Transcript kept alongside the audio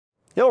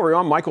Hello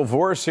everyone, Michael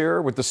Voris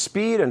here. With the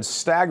speed and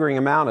staggering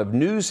amount of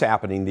news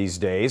happening these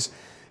days,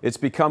 it's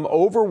become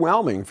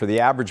overwhelming for the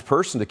average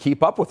person to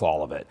keep up with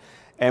all of it.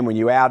 And when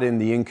you add in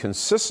the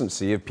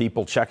inconsistency of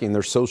people checking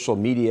their social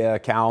media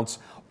accounts,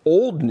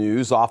 old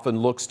news often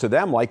looks to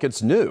them like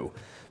it's new.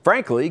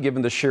 Frankly,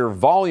 given the sheer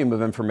volume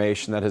of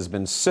information that has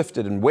been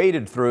sifted and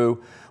waded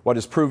through, what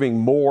is proving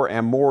more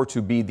and more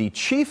to be the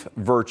chief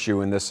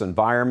virtue in this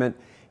environment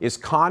is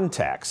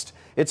context.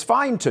 It's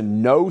fine to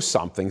know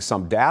something,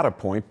 some data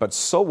point, but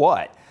so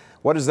what?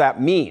 What does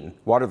that mean?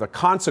 What are the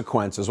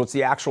consequences? What's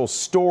the actual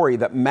story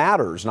that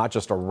matters, not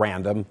just a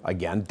random,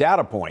 again,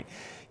 data point?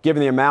 Given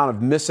the amount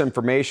of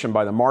misinformation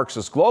by the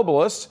Marxist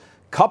globalists,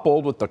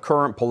 coupled with the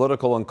current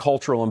political and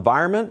cultural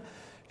environment,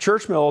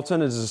 Church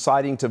Militant is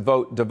deciding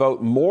to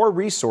devote more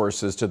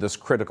resources to this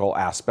critical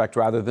aspect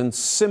rather than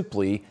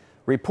simply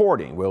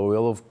reporting.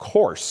 We'll of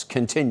course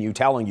continue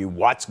telling you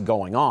what's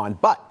going on,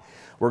 but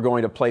we're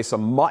going to place a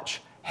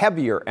much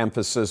heavier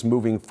emphasis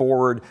moving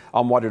forward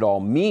on what it all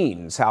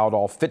means, how it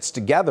all fits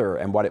together,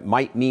 and what it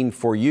might mean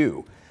for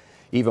you.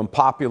 Even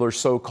popular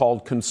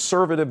so-called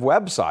conservative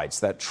websites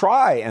that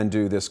try and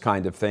do this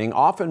kind of thing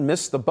often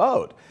miss the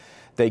boat.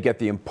 They get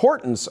the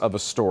importance of a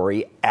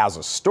story as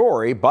a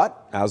story,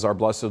 but as our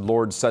blessed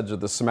Lord said to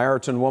the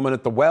Samaritan woman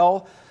at the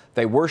well,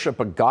 they worship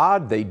a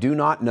God they do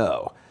not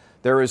know.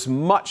 There is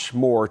much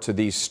more to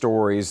these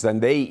stories than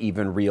they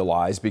even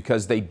realize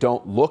because they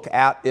don't look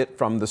at it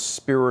from the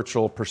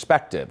spiritual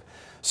perspective.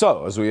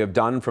 So, as we have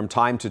done from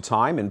time to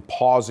time in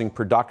pausing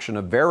production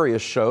of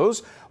various shows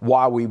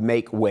while we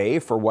make way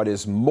for what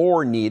is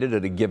more needed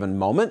at a given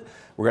moment,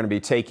 we're going to be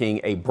taking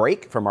a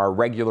break from our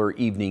regular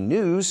evening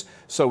news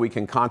so we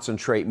can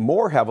concentrate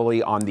more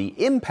heavily on the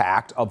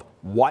impact of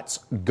what's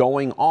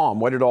going on,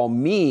 what it all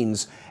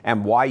means,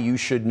 and why you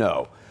should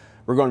know.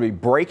 We're going to be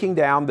breaking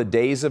down the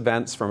day's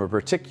events from a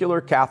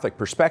particular Catholic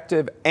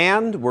perspective,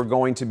 and we're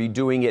going to be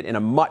doing it in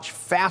a much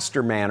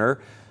faster manner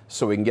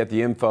so we can get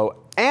the info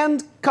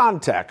and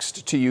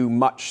context to you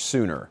much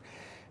sooner.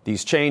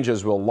 These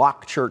changes will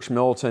lock Church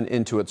Militant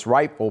into its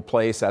rightful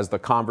place as the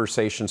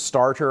conversation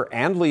starter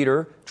and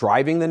leader,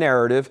 driving the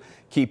narrative,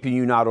 keeping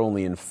you not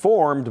only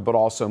informed, but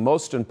also,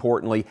 most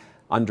importantly,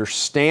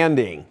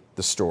 understanding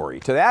the story.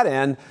 To that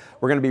end,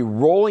 we're going to be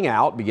rolling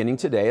out, beginning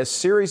today, a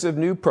series of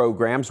new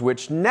programs,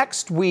 which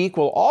next week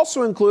will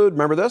also include,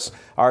 remember this,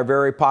 our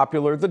very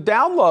popular The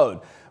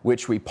Download,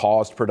 which we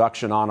paused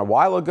production on a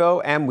while ago,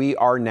 and we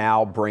are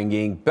now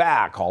bringing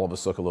back. All of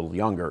us look a little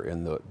younger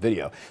in the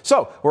video.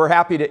 So we're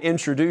happy to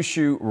introduce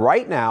you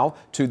right now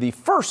to the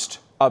first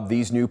of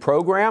these new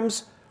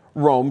programs,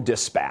 Rome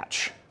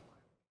Dispatch.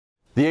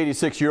 The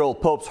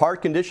 86-year-old Pope's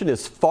heart condition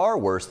is far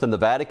worse than the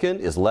Vatican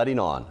is letting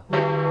on.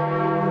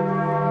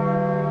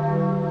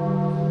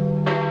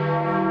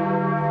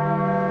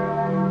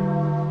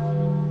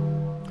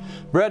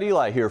 Brad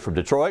Eli here from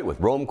Detroit with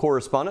Rome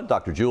correspondent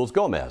Dr. Jules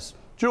Gomez.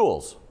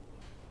 Jules.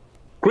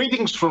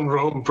 Greetings from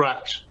Rome,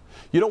 Brad.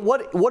 You know,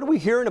 what are we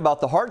hearing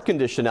about the heart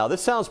condition now?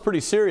 This sounds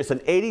pretty serious. An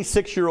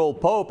 86-year-old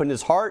Pope and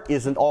his heart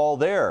isn't all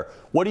there.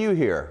 What do you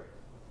hear?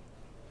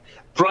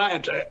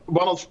 Brad,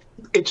 one of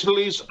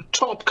Italy's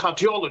top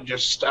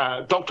cardiologists,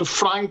 Dr.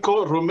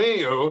 Franco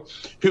Romeo,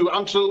 who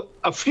until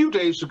a few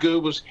days ago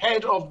was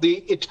head of the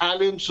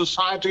Italian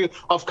Society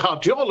of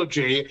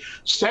Cardiology,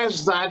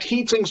 says that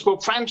he thinks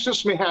Pope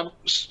Francis may have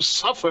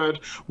suffered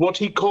what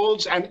he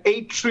calls an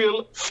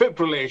atrial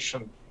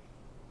fibrillation.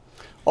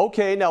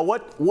 Okay, now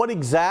what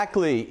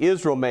exactly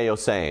is Romeo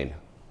saying?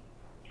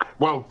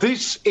 Well,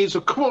 this is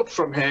a quote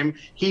from him.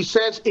 He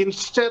says,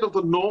 instead of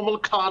the normal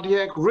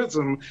cardiac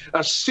rhythm,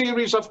 a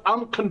series of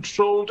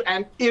uncontrolled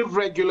and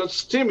irregular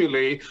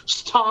stimuli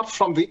start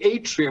from the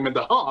atrium in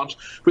the heart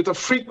with a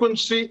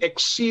frequency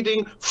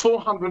exceeding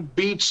 400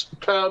 beats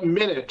per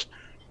minute.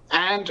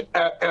 And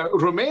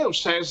Romeo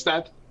says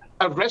that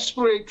a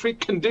respiratory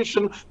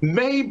condition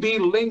may be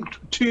linked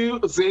to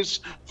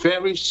this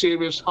very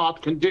serious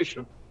heart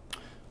condition.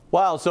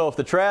 Wow, so if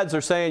the trads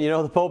are saying, you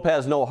know, the Pope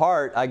has no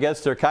heart, I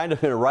guess they're kind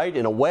of right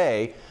in a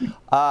way.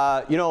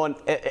 You know, and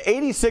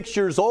 86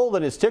 years old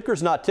and his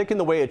ticker's not ticking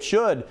the way it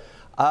should.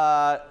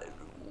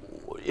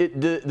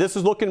 This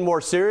is looking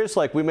more serious,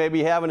 like we may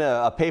be having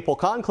a papal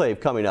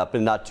conclave coming up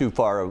and not too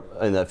far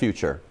in the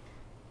future.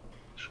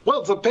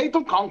 Well, the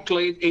papal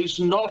conclave is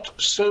not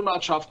so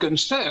much of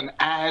concern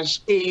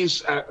as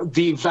is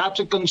the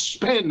Vatican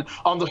spin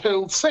on the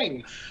whole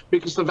thing,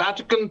 because the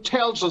Vatican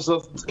tells us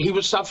that he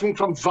was suffering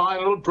from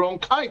viral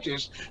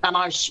bronchitis. And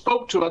I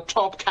spoke to a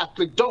top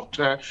Catholic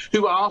doctor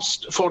who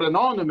asked for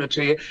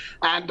anonymity,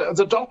 and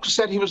the doctor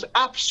said he was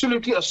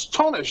absolutely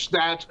astonished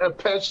that a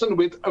person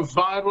with a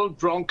viral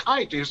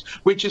bronchitis,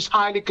 which is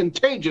highly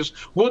contagious,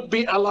 would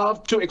be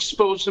allowed to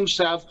expose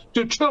himself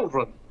to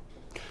children.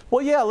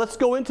 Well, yeah, let's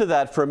go into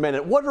that for a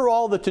minute. What are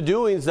all the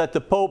to-doings that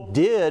the Pope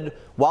did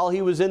while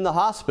he was in the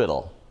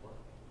hospital?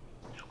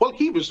 Well,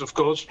 he was, of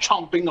course,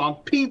 chomping on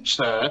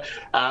pizza,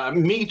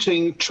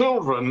 meeting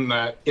children,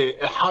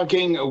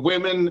 hugging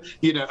women,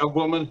 a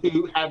woman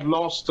who had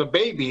lost a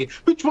baby,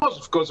 which was,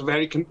 of course, a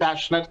very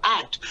compassionate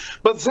act.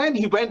 But then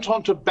he went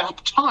on to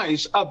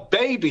baptize a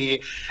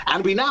baby,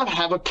 and we now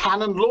have a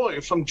canon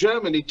lawyer from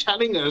Germany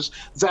telling us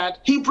that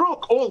he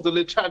broke all the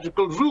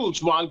liturgical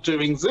rules while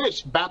doing this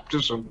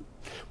baptism.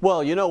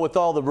 Well, with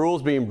all the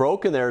rules being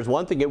broken, there is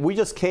one thing. We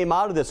just came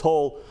out of this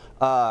whole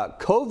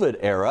COVID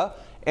era,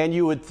 and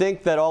you would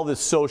think that all this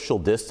social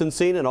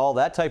distancing and all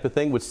that type of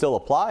thing would still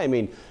apply. I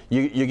mean,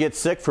 you get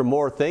sick from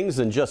more things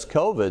than just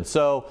COVID.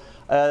 So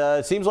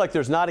it seems like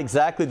there's not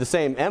exactly the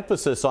same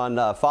emphasis on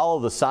follow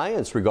the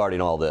science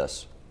regarding all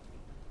this.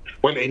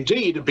 Well,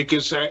 indeed,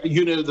 because,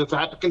 the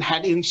Vatican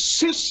had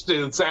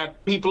insisted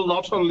that people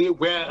not only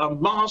wear a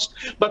mask,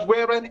 but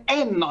wear an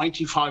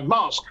N95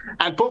 mask.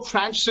 And Pope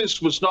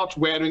Francis was not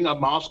wearing a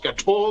mask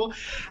at all.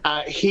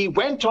 He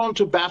went on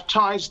to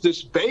baptize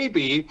this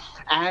baby,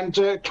 and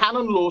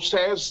canon law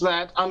says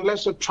that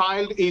unless a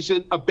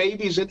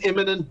baby is in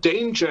imminent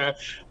danger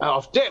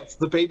of death,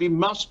 the baby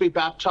must be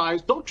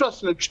baptized, not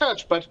just in a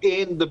church, but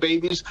in the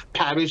baby's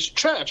parish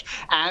church.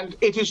 And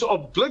it is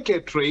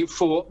obligatory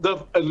for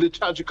the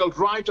liturgical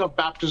rite of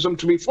baptism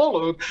to be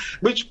followed,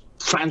 which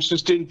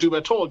Francis didn't do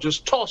at all,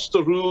 just tossed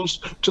the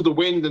rules to the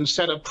wind and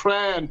said a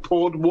prayer and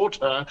poured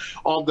water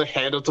on the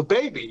head of the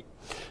baby.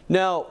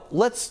 Now,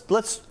 let's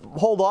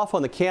hold off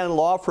on the canon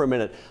law for a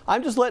minute.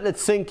 I'm just letting it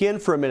sink in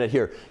for a minute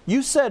here.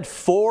 You said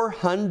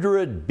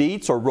 400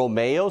 beats, or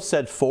Romeo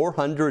said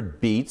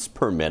 400 beats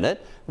per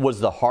minute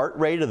was the heart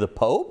rate of the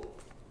Pope?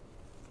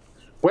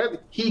 Well,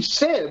 he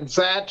said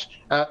that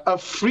a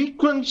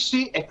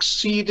frequency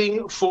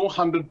exceeding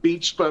 400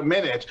 beats per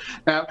minute.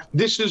 Now,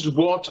 this is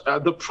what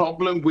the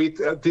problem with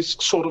this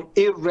sort of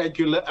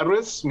irregular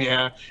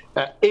arrhythmia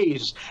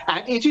is.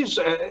 And it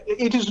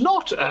is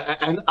not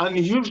an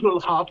unusual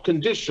heart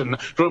condition,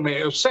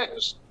 Romeo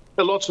says.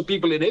 Lots of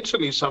people in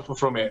Italy suffer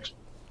from it.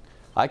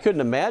 I couldn't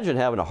imagine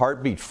having a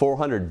heartbeat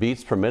 400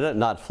 beats per minute,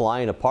 not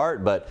flying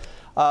apart, but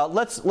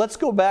let's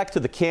go back to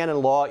the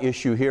canon law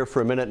issue here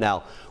for a minute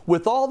now.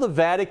 With all the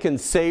Vatican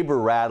saber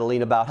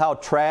rattling about how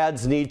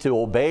trads need to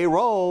obey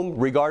Rome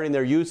regarding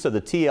their use of the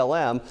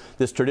TLM,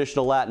 this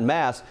traditional Latin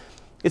Mass,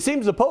 it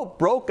seems the Pope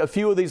broke a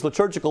few of these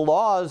liturgical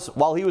laws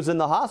while he was in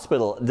the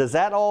hospital. Does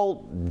that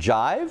all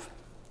jive?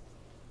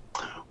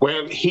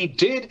 Well, he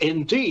did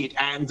indeed,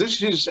 and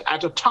this is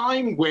at a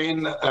time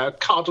when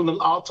Cardinal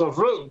Arthur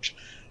Roche,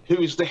 who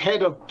is the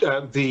head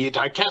of the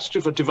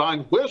Dicastery for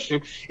Divine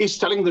Worship, is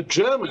telling the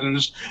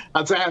Germans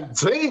that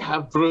they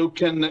have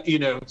broken,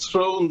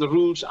 thrown the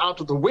rules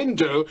out of the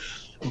window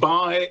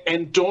by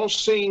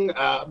endorsing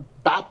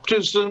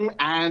baptism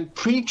and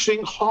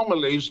preaching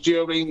homilies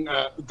during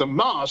the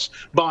Mass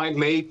by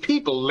lay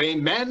people, lay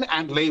men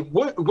and lay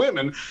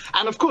women.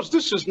 And of course,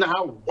 this is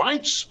now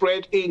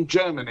widespread in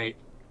Germany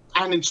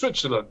and in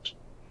Switzerland.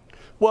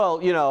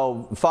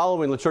 Well,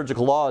 following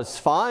liturgical law is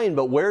fine,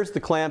 but where's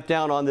the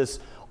clampdown on this?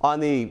 On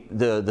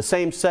the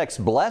same-sex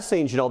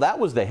blessings, that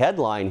was the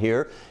headline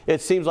here. It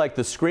seems like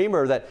the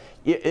screamer that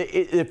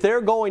if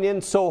they're going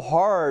in so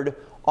hard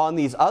on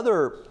these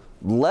other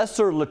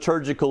lesser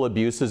liturgical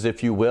abuses,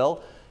 if you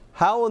will,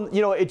 how,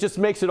 it just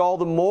makes it all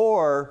the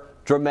more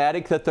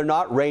dramatic that they're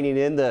not reining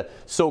in the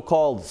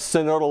so-called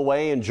synodal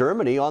way in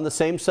Germany on the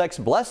same-sex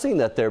blessing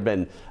that they've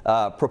been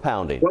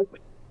propounding.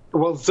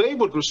 Well, they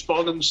would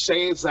respond and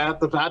say that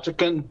the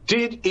Vatican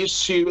did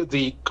issue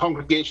the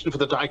Congregation for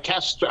the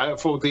Dicastery,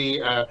 for the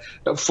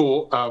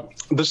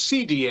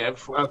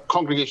CDF,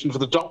 Congregation for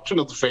the Doctrine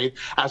of the Faith,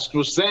 as it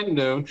was then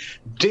known,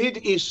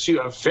 did issue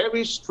a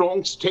very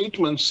strong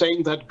statement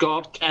saying that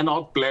God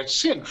cannot bless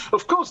sin.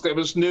 Of course, there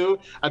was no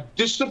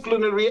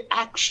disciplinary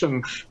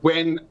action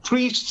when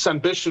priests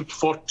and bishops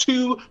for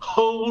 2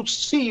 whole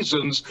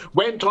seasons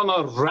went on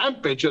a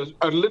rampage, a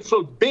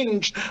literal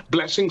binge,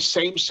 blessing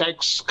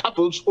same-sex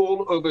couples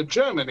all over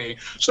Germany.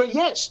 So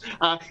yes,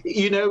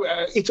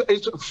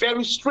 it's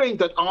very strange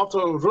that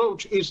Arthur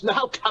Roche is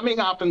now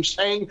coming out and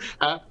saying,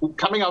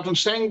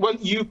 well,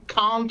 you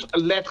can't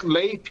let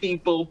lay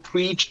people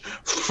preach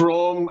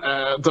from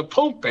the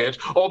pulpit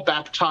or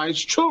baptize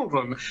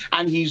children,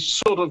 and he's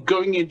sort of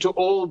going into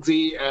all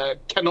the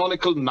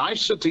canonical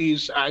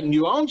niceties and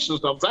nuances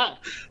of that.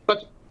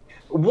 But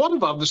what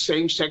about the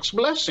same-sex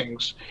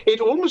blessings?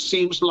 It almost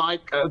seems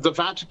like the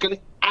Vatican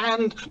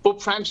and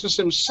Pope Francis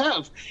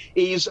himself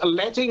is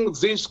letting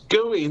this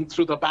go in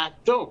through the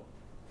back door.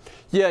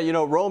 Yeah,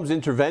 Rome's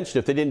intervention,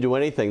 if they didn't do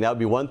anything, that would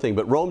be one thing.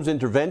 But Rome's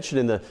intervention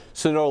in the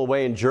synodal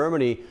way in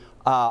Germany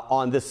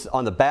on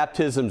the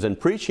baptisms and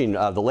preaching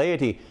of the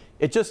laity,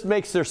 it just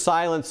makes their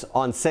silence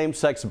on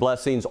same-sex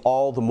blessings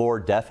all the more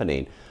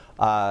deafening.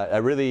 I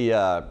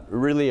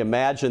really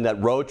imagine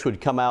that Roche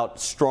would come out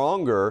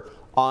stronger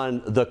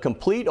on the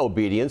complete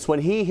obedience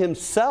when he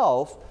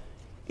himself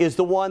is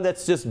the one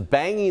that's just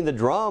banging the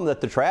drum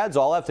that the trads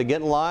all have to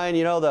get in line.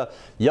 The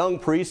young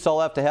priests all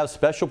have to have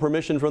special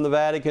permission from the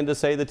Vatican to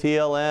say the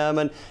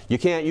TLM, and you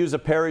can't use a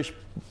parish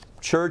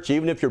church,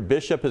 even if your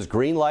bishop has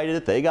green-lighted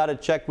it, they got to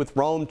check with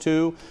Rome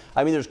too.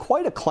 I mean, there's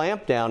quite a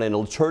clampdown in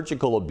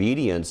liturgical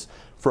obedience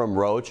from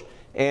Roach.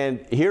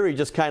 And here he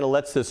just kind of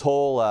lets this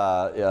whole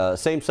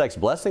same-sex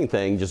blessing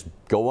thing just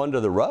go under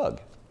the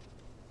rug.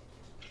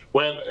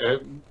 Well,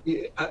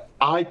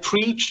 I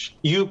preach,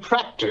 you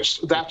practice.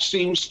 That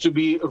seems to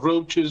be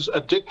Roach's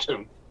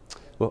dictum.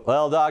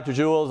 Well, Dr.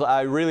 Jules,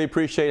 I really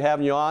appreciate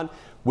having you on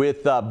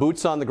with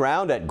boots on the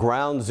ground at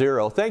Ground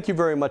Zero. Thank you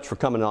very much for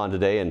coming on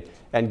today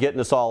and getting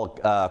us all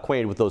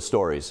acquainted with those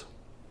stories.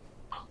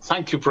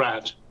 Thank you,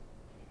 Brad.